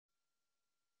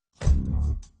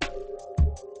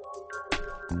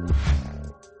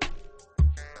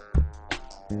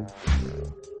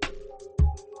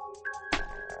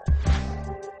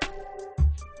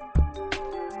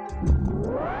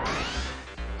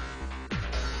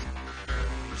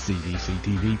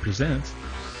CDC-TV presents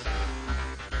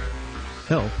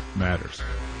Health Matters.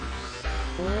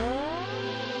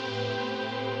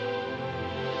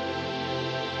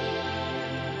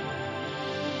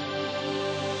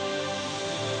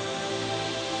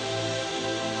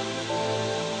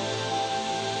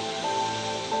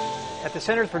 At the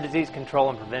Centers for Disease Control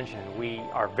and Prevention, we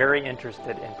are very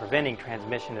interested in preventing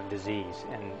transmission of disease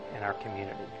in our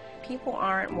community. People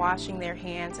aren't washing their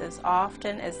hands as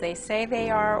often as they say they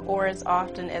are or as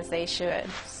often as they should.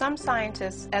 Some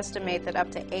scientists estimate that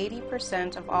up to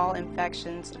 80% of all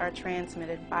infections are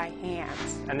transmitted by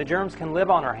hands. And the germs can live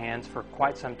on our hands for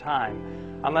quite some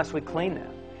time unless we clean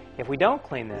them. If we don't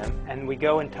clean them and we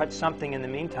go and touch something in the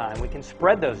meantime, we can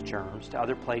spread those germs to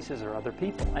other places or other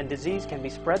people, and disease can be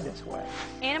spread this way.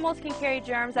 Animals can carry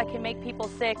germs that can make people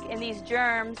sick, and these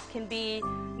germs can be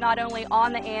not only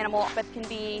on the animal, but can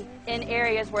be in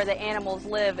areas where the animals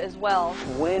live as well.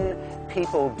 When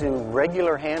people do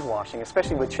regular hand washing,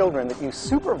 especially with children, that you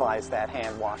supervise that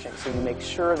hand washing, so you make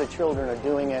sure the children are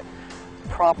doing it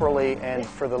properly and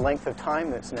for the length of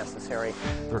time that's necessary.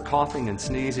 They're coughing and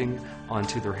sneezing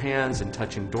onto their hands and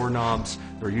touching doorknobs.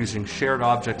 They're using shared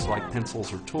objects like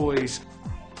pencils or toys.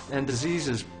 And disease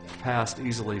is passed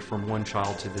easily from one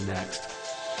child to the next.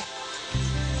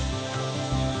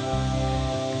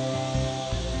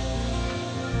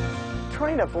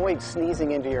 Try to avoid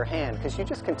sneezing into your hand because you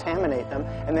just contaminate them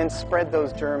and then spread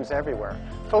those germs everywhere.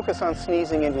 Focus on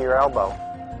sneezing into your elbow,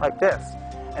 like this.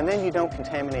 And then you don't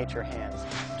contaminate your hands.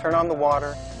 Turn on the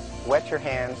water, wet your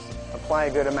hands, apply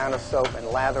a good amount of soap and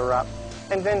lather up,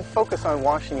 and then focus on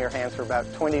washing your hands for about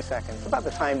 20 seconds, about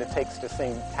the time it takes to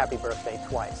sing Happy Birthday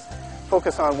twice.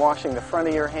 Focus on washing the front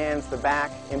of your hands, the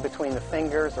back, in between the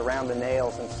fingers, around the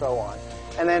nails, and so on.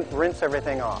 And then rinse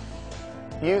everything off.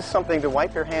 Use something to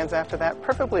wipe your hands after that,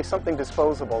 preferably something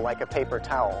disposable like a paper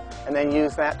towel, and then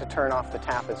use that to turn off the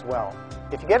tap as well.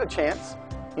 If you get a chance,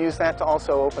 use that to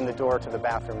also open the door to the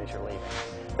bathroom as you're leaving.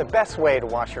 The best way to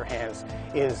wash your hands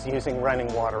is using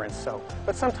running water and soap,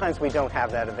 but sometimes we don't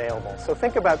have that available. So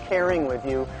think about carrying with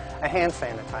you a hand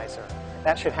sanitizer.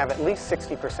 That should have at least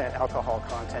 60% alcohol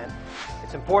content.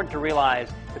 It's important to realize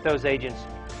that those agents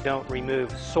don't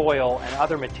remove soil and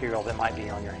other material that might be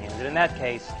on your hands. And in that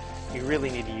case, you really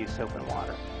need to use soap and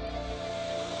water.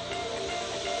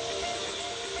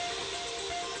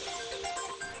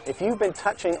 If you've been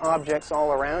touching objects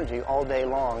all around you all day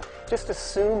long, just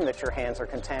assume that your hands are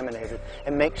contaminated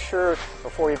and make sure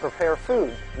before you prepare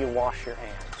food, you wash your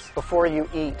hands. Before you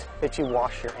eat, that you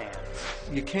wash your hands.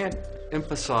 You can't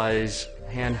emphasize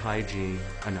hand hygiene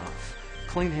enough.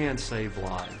 Clean hands save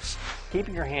lives.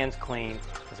 Keeping your hands clean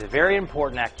is a very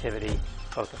important activity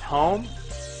both at home,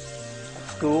 at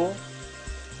school,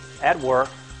 at work,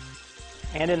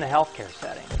 and in the healthcare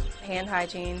setting. Hand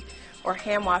hygiene or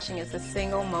hand washing is the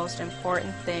single most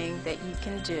important thing that you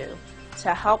can do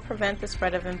to help prevent the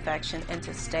spread of infection and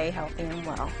to stay healthy and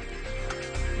well.